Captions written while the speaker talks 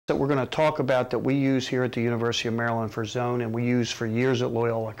that we're going to talk about that we use here at the University of Maryland for zone and we use for years at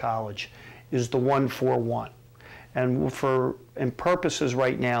Loyola College is the 1-4-1. And in purposes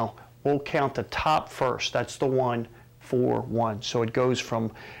right now, we'll count the top first. That's the 1-4-1. So it goes from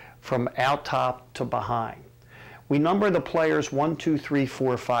out top to behind. We number the players 1, 2, 3,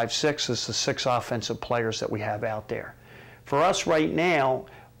 4, 5, 6 as the 6 offensive players that we have out there. For us right now,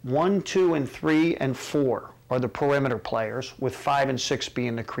 1, 2, and 3, and 4 are the perimeter players, with 5 and 6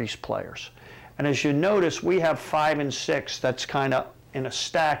 being the crease players. And as you notice, we have 5 and 6 that's kind of in a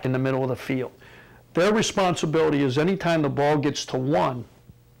stack in the middle of the field. Their responsibility is anytime the ball gets to 1,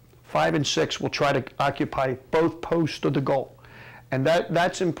 5 and 6 will try to occupy both posts of the goal. And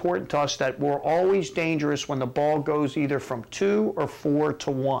that's important to us, that we're always dangerous when the ball goes either from 2 or 4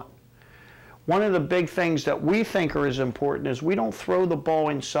 to 1. One of the big things that we think are as important is we don't throw the ball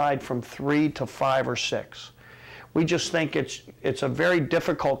inside from 3 to 5 or 6. We just think it's a very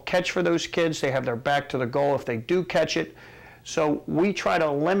difficult catch for those kids. They have their back to the goal if they do catch it. So we try to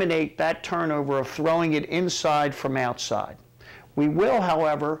eliminate that turnover of throwing it inside from outside. We will,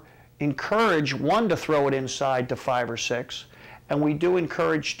 however, encourage 1 to throw it inside to 5 or 6. And we do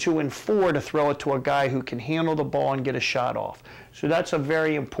encourage 2 and 4 to throw it to a guy who can handle the ball and get a shot off. So that's a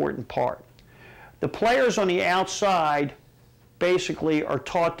very important part. The players on the outside basically are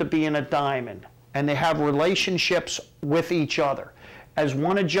taught to be in a diamond, and they have relationships with each other. As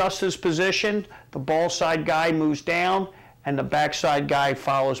one adjusts his position, the ball side guy moves down, and the backside guy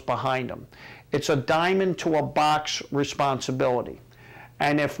follows behind him. It's a diamond to a box responsibility.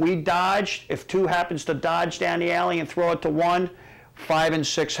 And if we dodge, if 2 happens to dodge down the alley and throw it to 1, 5 and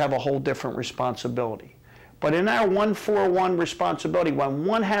 6 have a whole different responsibility. But in our 1-4-1 responsibility, when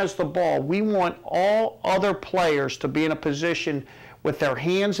 1 has the ball, we want all other players to be in a position with their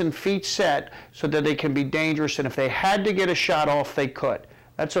hands and feet set so that they can be dangerous, and if they had to get a shot off, they could.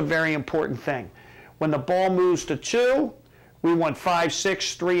 That's a very important thing. When the ball moves to 2, we want 5,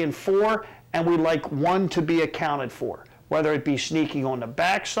 6, 3, and 4, and we like 1 to be accounted for, whether it be sneaking on the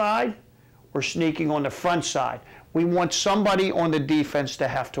backside or sneaking on the front side. We want somebody on the defense to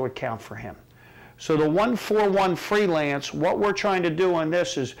have to account for him. So the 1-4-1 freelance, what we're trying to do on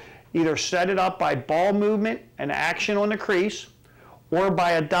this is either set it up by ball movement and action on the crease, or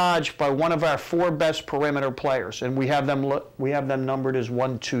by a dodge by one of our 4 best perimeter players. And we have them numbered as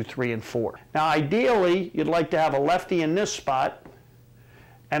 1, 2, 3, and 4. Now ideally, you'd like to have a lefty in this spot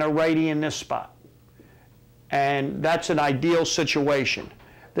and a righty in this spot. And that's an ideal situation.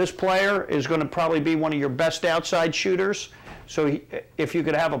 This player is going to probably be one of your best outside shooters. So if you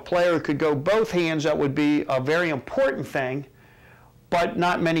could have a player who could go both hands, that would be a very important thing. But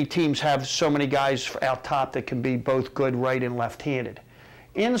not many teams have so many guys out top that can be both good right and left-handed.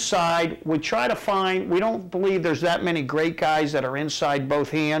 Inside, we try to find, we don't believe there's that many great guys that are inside both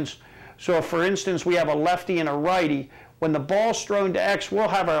hands. So if, for instance, we have a lefty and a righty, when the ball's thrown to X, we'll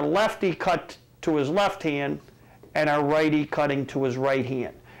have our lefty cut to his left hand and our righty cutting to his right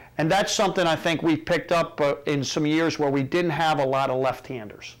hand. And that's something I think we picked up in some years where we didn't have a lot of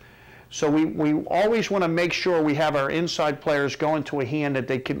left-handers. So we always want to make sure we have our inside players going to a hand that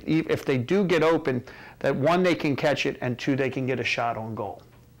they can, if they do get open, that 1, they can catch it, and 2, they can get a shot on goal.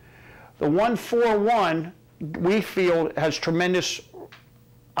 The 1-4-1, we feel, has tremendous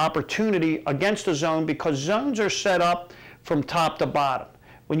opportunity against the zone because zones are set up from top to bottom.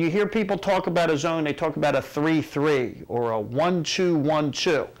 When you hear people talk about a zone, they talk about a 3-3 or a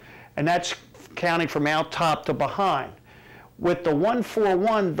 1-2-1-2, and that's counting from out top to behind. With the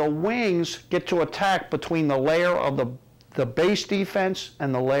 1-4-1, the wings get to attack between the layer of the base defense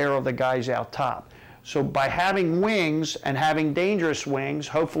and the layer of the guys out top. So by having wings and having dangerous wings,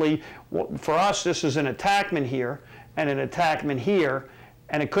 hopefully, for us, this is an attackman here and an attackman here,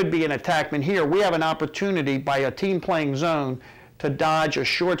 and it could be an attackman here. We have an opportunity by a team playing zone to dodge a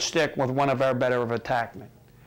short stick with one of our better attackmen.